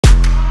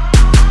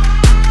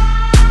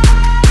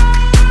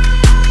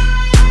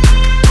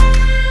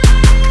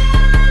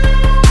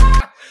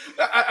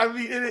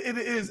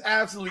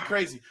absolutely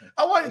crazy.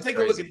 I want to take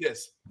a look at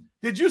this.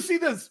 Did you see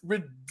this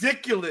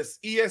ridiculous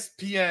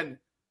ESPN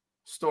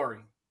story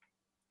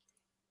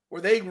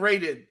where they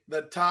rated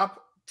the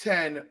top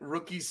 10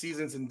 rookie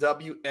seasons in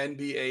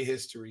WNBA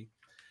history?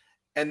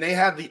 And they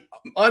have the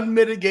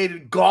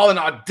unmitigated gall and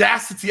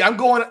audacity. I'm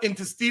going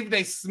into Stephen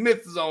A.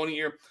 Smith zone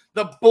here.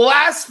 The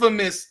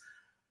blasphemous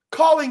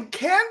calling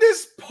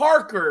Candace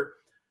Parker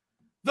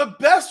the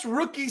best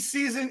rookie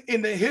season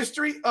in the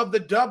history of the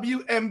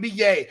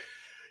WNBA.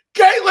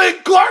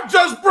 Caitlin Clark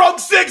just broke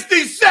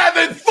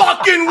 67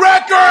 fucking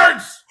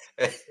records.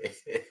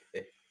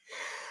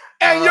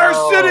 And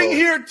you're sitting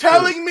here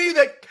telling me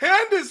that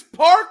Candace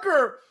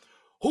Parker,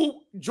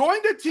 who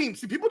joined a team,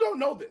 see, people don't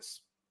know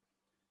this.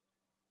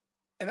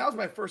 And that was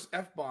my first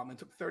F-bomb and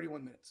took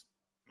 31 minutes.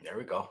 There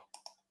we go.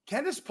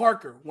 Candace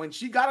Parker, when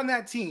she got on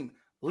that team,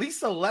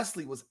 Lisa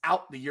Leslie was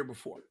out the year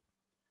before.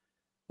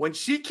 When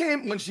she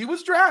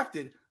was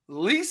drafted,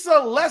 Lisa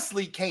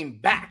Leslie came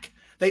back.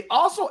 They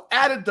also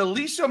added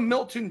Delisha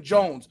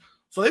Milton-Jones.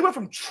 So they went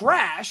from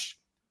trash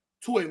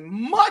to a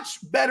much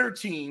better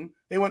team.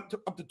 They went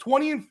up to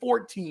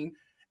 20-14.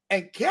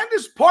 And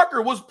Candace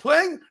Parker was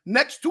playing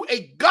next to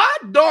a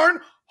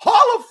goddamn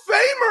Hall of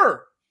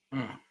Famer.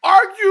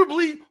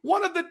 Arguably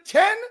one of the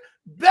 10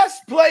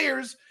 best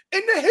players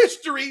in the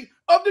history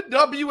of the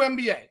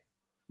WNBA.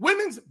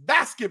 Women's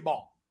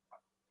basketball.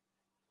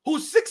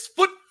 Who's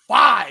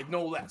 6'5",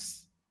 no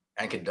less.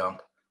 And can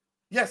dunk.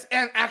 Yes,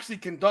 and actually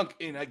can dunk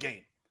in a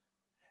game.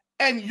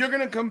 And you're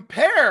going to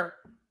compare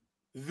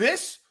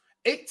this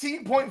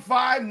 18.5,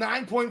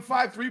 9.5,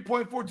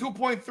 3.4,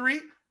 2.3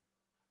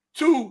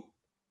 to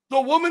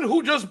the woman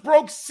who just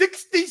broke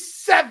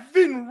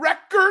 67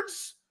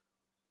 records?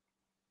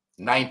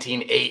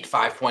 19.8,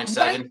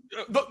 5.7.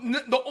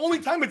 The only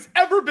time it's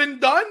ever been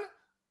done?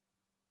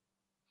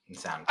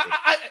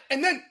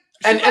 And then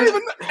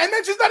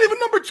she's not even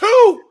number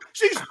 2.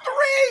 She's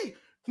 3.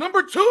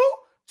 Number 2,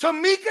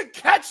 Tamika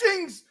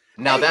Catchings.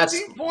 Now that's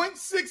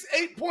 18.6,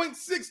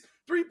 8.6,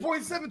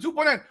 3.7,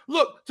 2.9.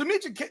 Look,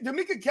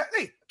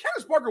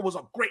 Candace Parker was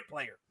a great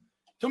player.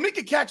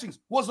 Tamika Catchings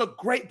was a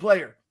great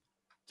player.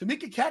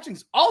 Tamika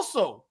Catchings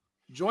also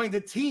joined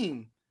a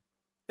team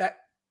that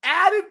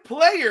added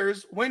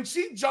players when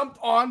she jumped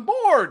on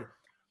board.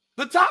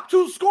 The top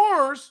 2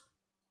 scorers,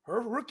 her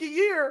rookie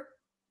year,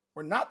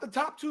 were not the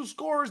top 2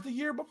 scorers the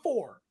year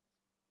before.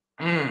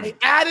 They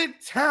added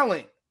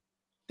talent.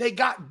 They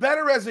got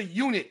better as a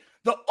unit.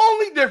 The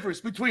only difference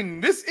between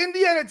this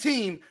Indiana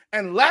team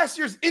and last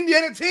year's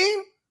Indiana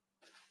team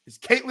is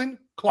Caitlin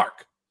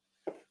Clark.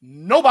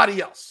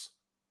 Nobody else.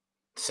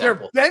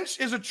 Simple. Their bench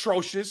is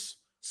atrocious.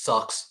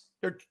 Sucks.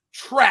 They're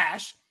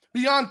trash.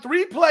 Beyond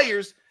 3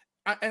 players,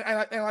 and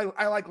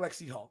I like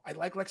Lexi Hall. I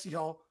like Lexi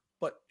Hall,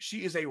 but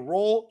she's a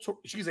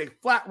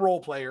flat role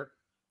player.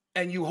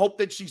 And you hope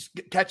that she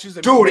catches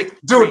a dude. If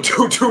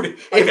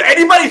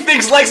anybody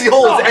thinks Lexi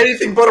Hall is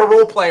anything but a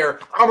role player,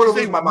 I'm going to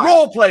lose my mind.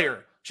 Role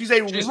player. She's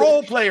a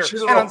role player.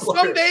 She's a and role on player.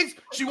 some days,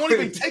 she won't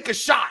even take a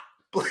shot.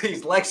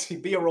 Please, Lexi,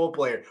 be a role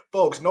player.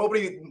 Folks,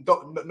 nobody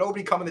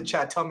come in the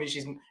chat tell me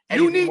she's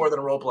anything more than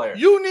a role player.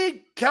 You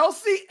need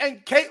Kelsey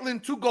and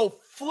Caitlin to go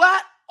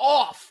flat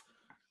off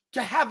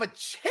to have a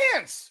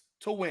chance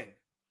to win.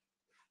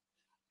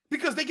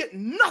 Because they get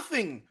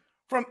nothing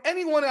from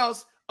anyone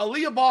else,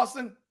 Aaliyah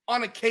Boston,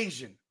 on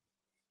occasion.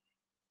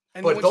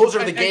 But those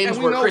are the games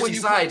where Chrissy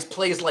Sides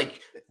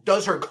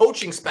does her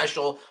coaching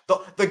special.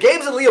 The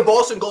games that Leah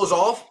Boston goes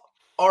off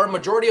are a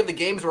majority of the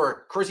games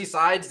where Chrissy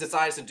Sides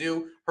decides to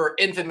do her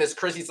infamous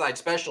Chrissy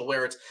Sides special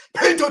where it's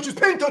paint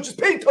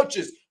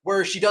touches,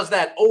 where she does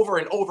that over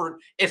and over.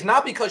 It's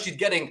not because she's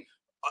getting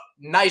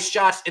nice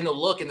shots in the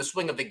look and the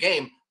swing of the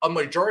game. A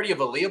majority of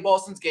Aaliyah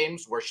Boston's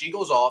games where she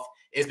goes off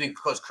is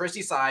because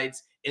Chrissy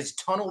Sides is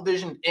tunnel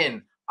visioned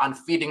in on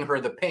feeding her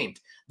the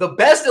paint. The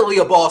best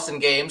Aaliyah Boston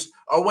games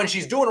are when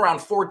she's doing around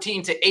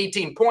 14 to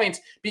 18 points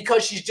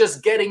because she's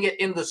just getting it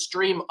in the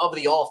stream of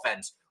the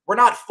offense. We're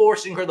not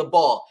forcing her the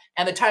ball.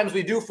 And the times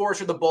we do force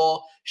her the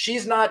ball, she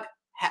doesn't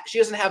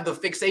have the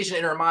fixation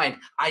in her mind.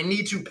 I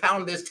need to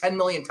pound this 10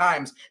 million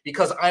times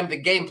because I'm the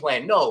game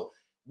plan. No,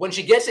 when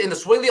she gets it in the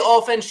swing of the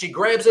offense, she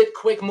grabs it,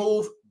 quick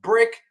move,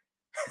 brick.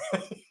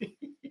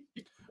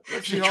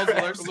 Lexi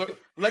Holt's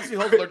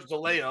allergic to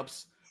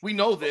layups. We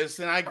know this,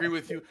 and I agree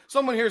with you.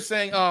 Someone here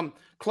saying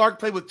Clark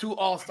played with 2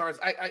 All-Stars.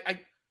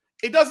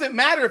 It doesn't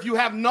matter if you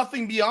have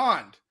nothing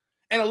beyond.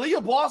 And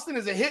Aaliyah Boston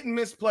is a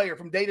hit-and-miss player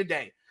from day to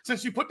day.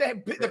 Since you put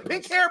the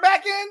pink hair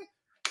back in,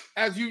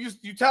 as you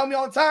tell me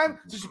all the time,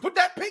 since you put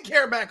that pink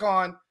hair back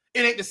on,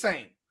 it ain't the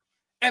same.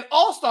 And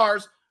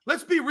All-Stars,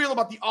 let's be real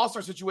about the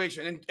All-Star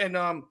situation.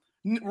 And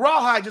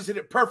Rawhide just hit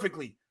it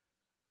perfectly.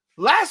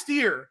 Last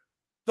year,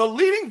 the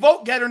leading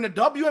vote getter in the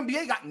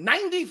WNBA got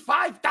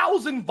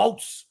 95,000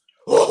 votes.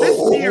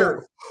 This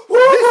year,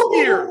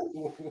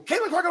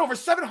 Caitlin Clark got over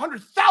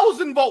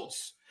 700,000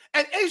 votes.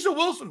 And Asia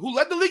Wilson, who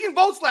led the league in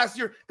votes last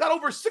year, got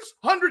over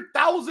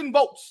 600,000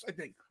 votes, I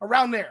think,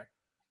 around there.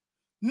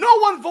 No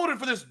one voted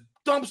for this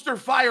dumpster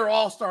fire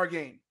all-star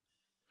game.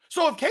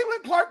 So if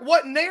Caitlin Clark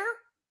wasn't there,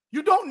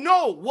 you don't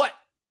know what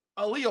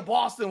Aaliyah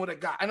Boston would have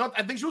got.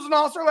 I think she was an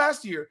All-Star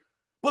last year,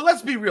 but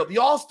let's be real. The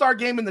All-Star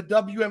game in the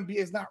WNBA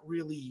is not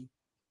really.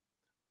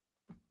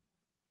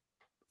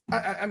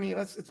 I mean,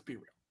 let's be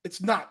real.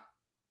 It's not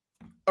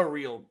a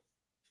real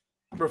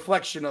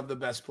reflection of the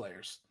best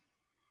players.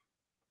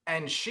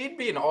 And she'd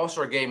be an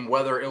All-Star game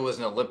whether it was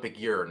an Olympic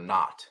year or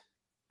not.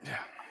 Yeah.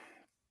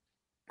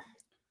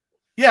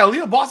 Yeah,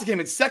 Aaliyah Boston came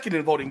in second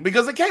in voting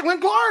because of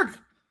Caitlin Clark.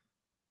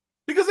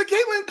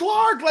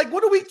 Like,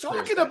 what are we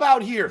talking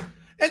about here?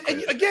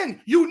 And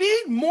again, you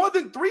need more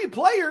than 3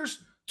 players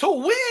to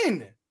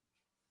win.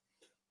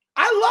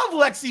 I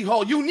love Lexi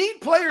Hall. You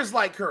need players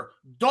like her,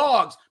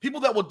 dogs,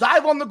 people that will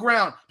dive on the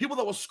ground, people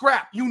that will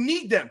scrap. You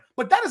need them.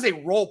 But that is a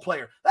role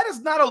player. That is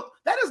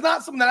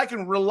not something that I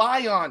can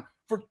rely on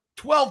for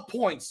 12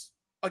 points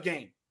a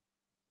game.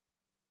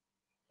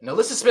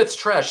 Alyssa Smith's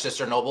trash,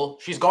 Sister Noble.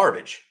 She's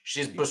garbage.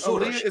 She's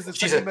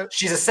basura.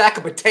 She's a sack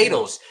of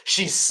potatoes.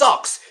 She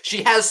sucks.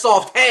 She has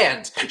soft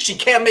hands. She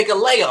can't make a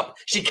layup.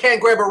 She can't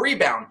grab a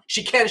rebound.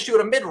 She can't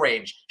shoot a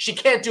mid-range. She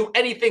can't do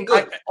anything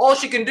good. All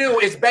she can do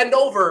is bend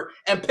over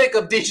and pick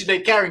up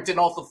DJ Carrington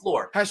off the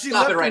floor. Has she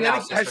left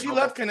Connecticut? Has she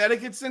left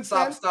Connecticut since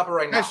then? Stop it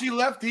right now. Has she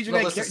left DJ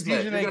Carrington?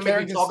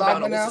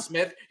 Alyssa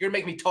Smith. You're gonna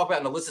make me talk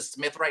about Alyssa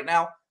Smith right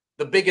now.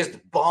 The biggest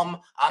bum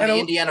on the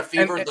Indiana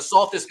Fever, the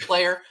softest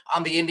player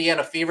on the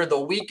Indiana Fever, the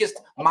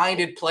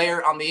weakest-minded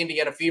player on the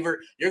Indiana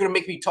Fever. You're going to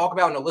make me talk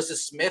about Alyssa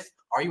Smith?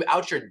 Are you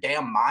out your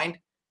damn mind?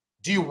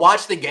 Do you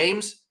watch the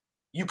games?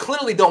 You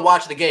clearly don't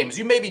watch the games.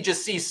 You maybe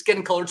just see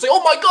skin color and say,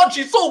 oh, my God,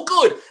 she's so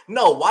good.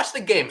 No, watch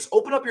the games.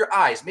 Open up your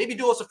eyes. Maybe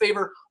do us a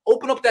favor.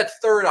 Open up that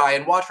third eye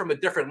and watch from a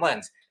different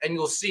lens, and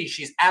you'll see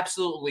she's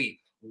absolutely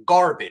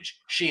garbage.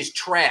 She's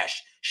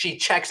trash. She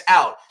checks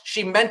out.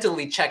 She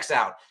mentally checks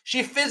out.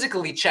 She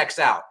physically checks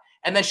out.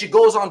 And then she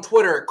goes on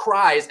Twitter,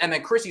 cries, and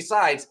then Chrissy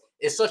Sides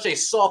is such a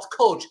soft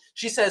coach.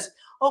 She says,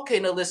 okay,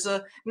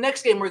 Alyssa,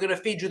 next game we're going to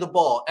feed you the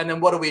ball. And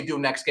then what do we do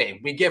next game?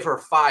 We give her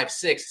 5,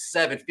 6,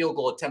 7 field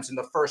goal attempts in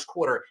the first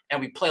quarter,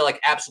 and we play like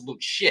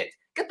absolute shit.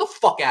 Get the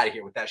fuck out of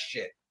here with that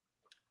shit.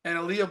 And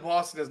Aaliyah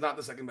Boston is not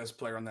the second best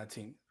player on that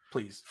team.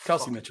 Please.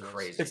 Kelsey Mitchell.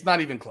 Crazy. It's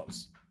not even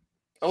close.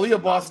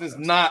 Aaliyah Boston is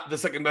not the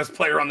second best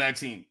player on that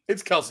team.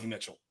 It's Kelsey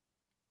Mitchell.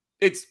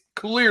 It's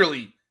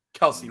clearly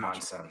Kelsey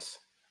Mitchell.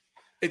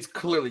 It's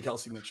clearly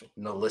Kelsey Mitchell.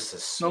 Alyssa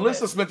Smith.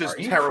 Alyssa Smith is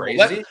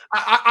terrible.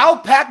 I'll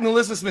pack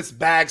Alyssa Smith's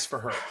bags for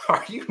her.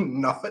 Are you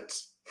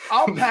nuts?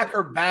 I'll pack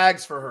her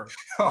bags for her.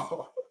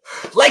 Oh.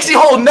 Lexi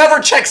Hall never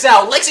checks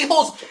out. Lexi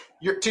Hall's,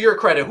 to your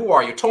credit, who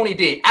are you? Tony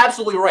D.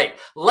 Absolutely right.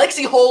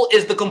 Lexi Hall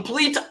is the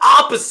complete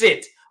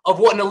opposite of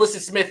what an Alyssa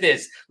Smith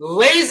is.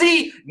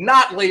 Lazy,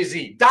 not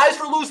lazy. Dies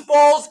for loose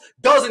balls,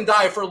 doesn't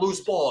die for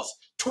loose balls.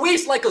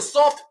 Tweets like a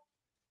soft,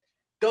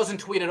 doesn't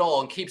tweet at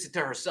all and keeps it to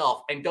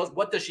herself. And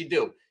what does she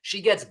do?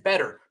 She gets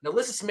better. Now,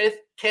 Alyssa Smith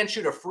can't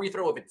shoot a free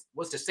throw if it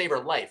was to save her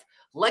life.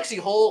 Lexi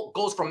Hall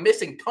goes from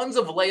missing tons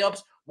of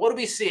layups. What do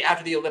we see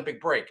after the Olympic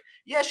break?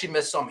 Yeah, she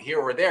missed some here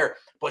or there,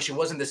 but she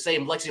wasn't the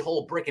same Lexi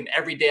Hall breaking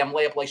every damn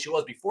layup like she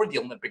was before the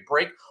Olympic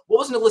break. What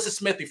was an Alyssa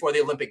Smith before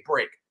the Olympic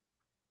break?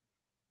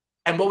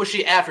 And what was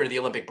she after the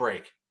Olympic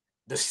break?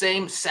 The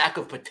same sack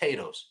of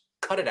potatoes.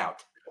 Cut it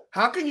out.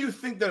 How can you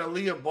think that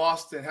Aaliyah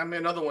Boston, have me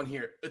another one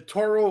here,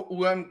 Toro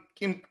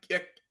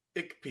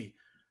Ikpi.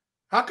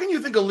 How can you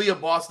think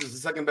Aaliyah Boston is the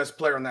second best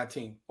player on that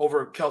team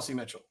over Kelsey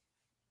Mitchell?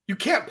 You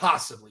can't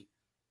possibly.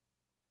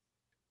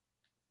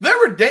 There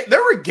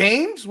were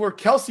games where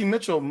Kelsey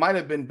Mitchell might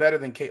have been better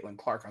than Caitlin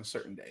Clark on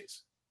certain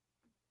days.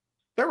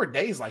 There were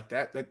days like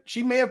that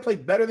she may have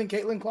played better than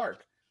Caitlin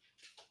Clark.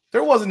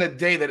 There wasn't a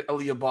day that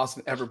Aaliyah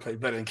Boston ever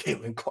played better than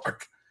Caitlin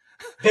Clark.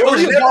 There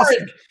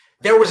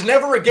was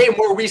never a game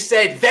where we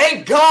said,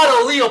 thank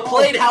God Aaliyah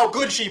played how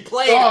good she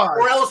played,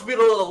 or else we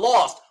would have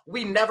lost.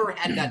 We never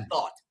had that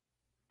thought.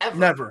 Ever.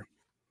 Never.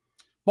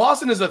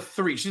 Boston is a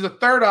 3. She's a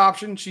third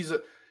option. She's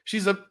a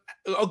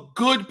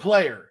good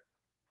player.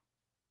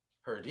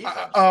 Her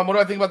defense. What do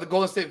I think about the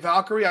Golden State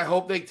Valkyrie? I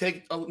hope they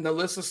take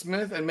Alyssa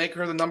Smith and make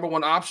her the number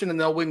 1 option, and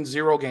they'll win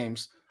 0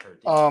 games.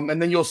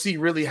 And then you'll see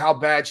really how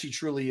bad she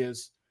truly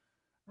is.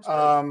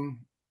 I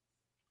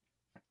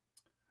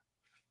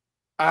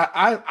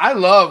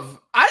love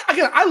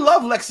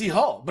Lexi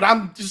Hall, but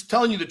I'm just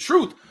telling you the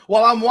truth.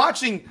 While I'm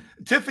watching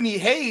Tiffany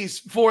Hayes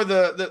for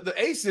the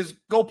Aces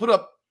go put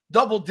up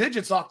double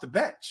digits off the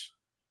bench.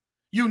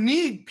 You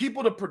need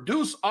people to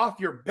produce off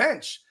your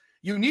bench.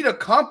 You need a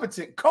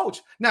competent coach.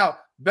 Now,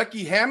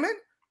 Becky Hammond,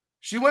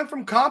 she went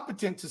from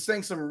competent to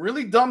saying some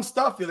really dumb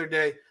stuff the other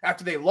day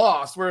after they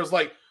lost, where it's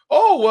like,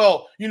 oh,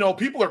 well,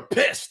 people are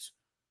pissed.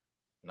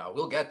 No,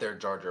 we'll get there,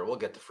 Georgia. We'll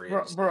get the free.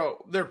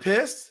 Bro, they're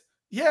pissed?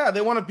 Yeah, they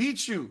want to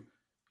beat you.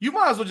 You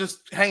might as well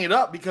just hang it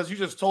up because you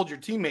just told your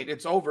teammate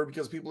it's over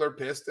because people are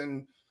pissed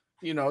and,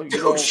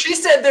 Dude, she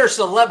said they're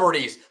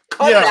celebrities.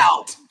 Cut it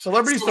out.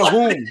 Celebrities to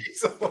whom?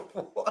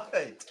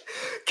 What?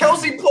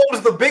 Kelsey Plum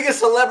is the biggest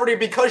celebrity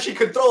because she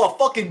could throw a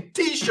fucking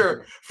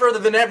T-shirt further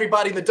than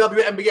everybody in the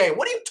WNBA.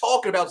 What are you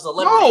talking about,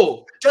 celebrity?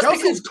 No. Just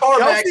because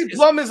Kelsey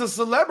Plum is a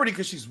celebrity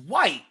because she's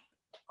white.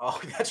 Oh,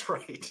 that's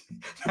right.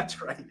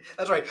 That's right.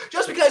 That's right.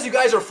 Just because you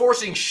guys are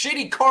forcing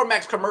shitty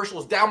CarMax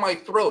commercials down my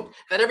throat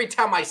that every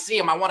time I see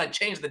them, I want to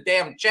change the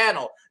damn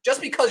channel.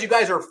 Just because you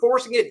guys are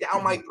forcing it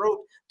down my throat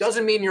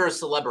doesn't mean you're a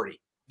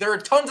celebrity. There are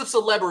tons of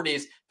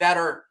celebrities that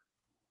are.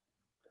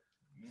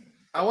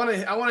 I want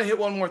to hit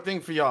one more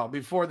thing for y'all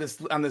before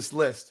this on this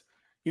list.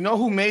 You know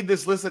who made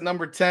this list at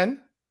number 10?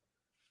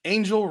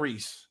 Angel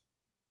Reese.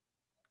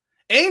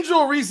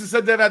 Angel Reese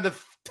said they've had the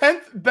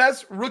 10th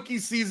best rookie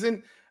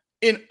season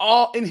in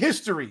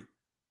history.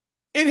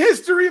 In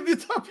history of the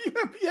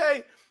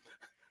WNBA.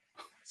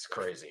 It's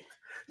crazy.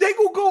 They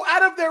will go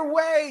out of their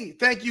way.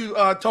 Thank you,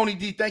 Tony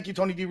D. Thank you,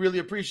 Tony D. Really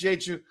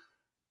appreciate you.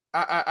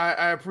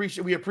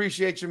 We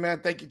appreciate you,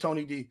 man. Thank you,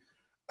 Tony D.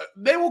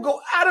 They will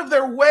go out of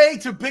their way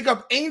to pick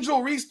up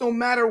Angel Reese no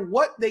matter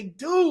what they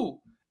do.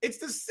 It's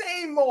the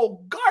same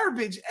old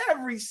garbage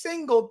every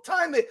single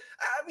time.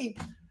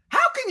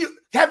 How can you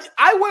have?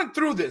 I went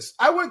through this.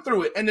 I went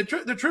through it, and the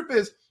trip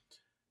is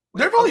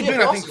there've only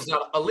been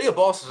Aaliyah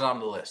Boss is on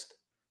the list.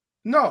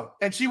 No,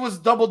 and she was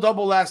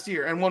double last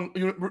year and won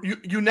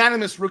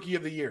unanimous rookie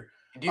of the year.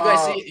 Do you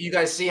guys see? You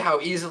guys see how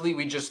easily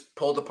we just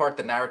pulled apart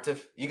the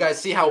narrative? You guys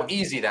see how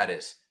easy that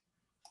is?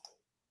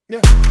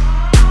 Yeah.